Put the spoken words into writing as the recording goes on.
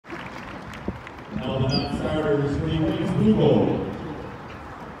Now the non-starters for Eagles blue goal.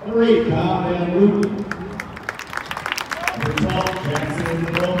 Number 8, Bob Van Luke. Number 12, Jackson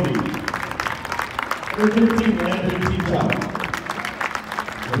Brody. Number 13, Landon T. Chuck.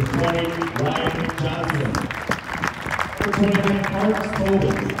 Number 20, Ryan Johnson. Number 29, Mark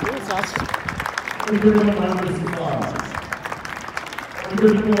Tobin. Number 31, Marcus Clark. Number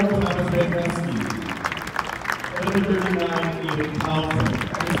 34, Thomas Van Number 39, Ian Townsend.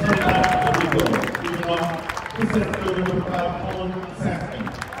 And the 39, here we go. Even off, this is number 5, Colin Saxton.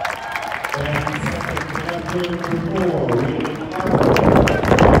 And second, number 4, William Harper.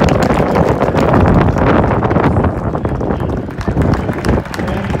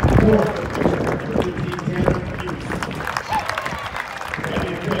 And fourth, number 15, Tanner Hughes.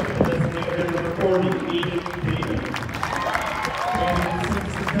 And fifth, designated number 40, Eden Davis. And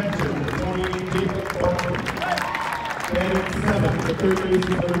sixth, catcher, number 28, Jacob Thornton. And seventh, the third base,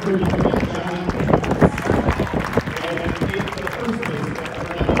 number 33, Johnny Davis. And eighth, the first base,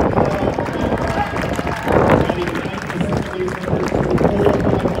 number 9, Kyle Grant. And the ninth, the second base, number 2, Cole Connell.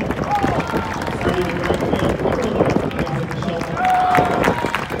 Starting the right field, Isaac Shelton.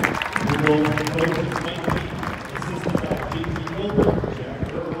 The goal coach is 19, assisted by J.T. Wilbur, Jack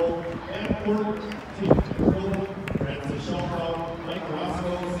Earl, and 14, Wilbur, Francis Shelton, Mike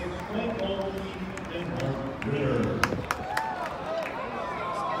Roscoe, Mike Olney, and Mark Ritter.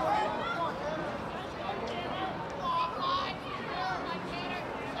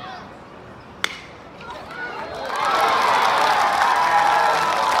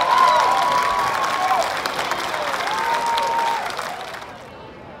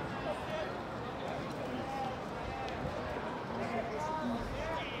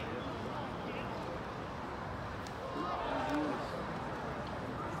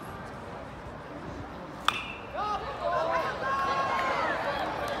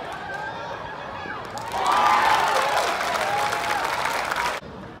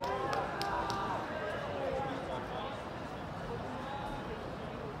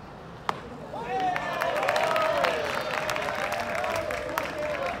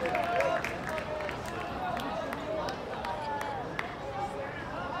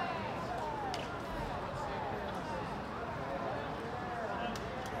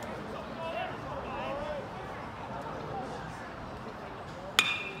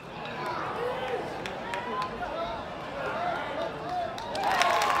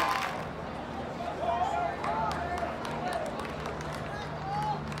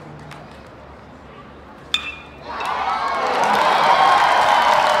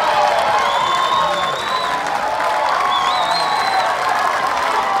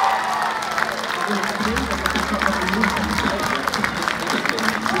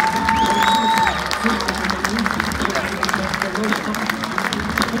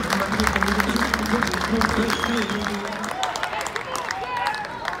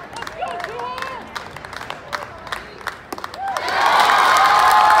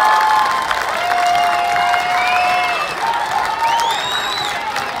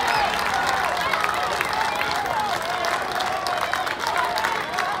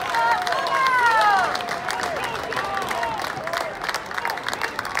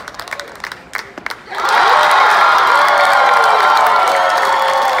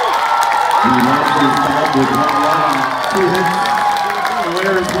 With 1 run, 2 hits, the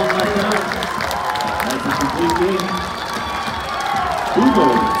winner is 1 left out. That's a complete game.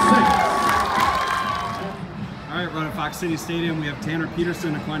 Eagles 6. All right, we're at Fox City Stadium. We have Tanner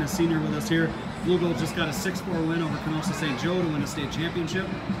Peterson, Aquinas Senior, with us here. Blue Gold just got a 6-4 win over Kenosha St. Joe to win a state championship.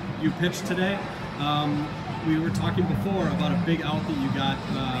 You pitched today. We were talking before about a big out that you got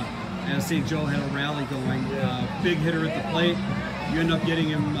as St. Joe had a rally going. Big hitter at the plate. You end up getting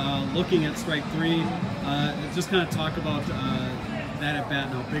him looking at strike 3. Just kind of talk about that at bat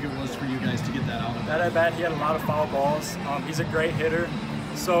and how big it was for you guys to get that out of that at bat. He had a lot of foul balls. He's a great hitter,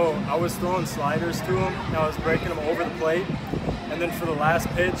 so I was throwing sliders to him and I was breaking him over the plate, and then for the last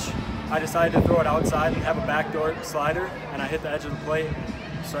pitch I decided to throw it outside and have a backdoor slider, and I hit the edge of the plate,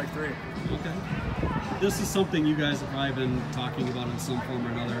 strike 3. Okay. This is something you guys have probably been talking about in some form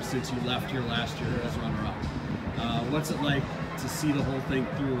or another since you left here last year as runner-up. What's it like to see the whole thing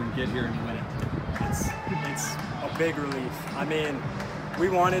through and get here and win it? It's a big relief. I mean, we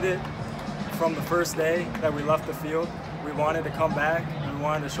wanted it from the first day that we left the field. We wanted to come back and we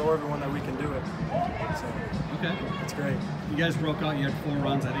wanted to show everyone that we can do it. So, okay, it's great. You guys broke out, you had 4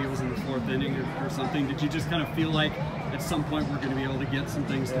 runs, I think it was in the 4th inning or something. Did you just kind of feel like at some point we're going to be able to get some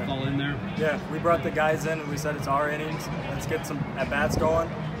things to fall in there? Yeah, we brought the guys in and we said it's our innings. Let's get some at-bats going.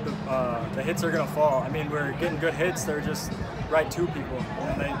 The hits are going to fall. I mean, we're getting good hits. They're just right to people,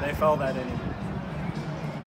 and they fell that inning.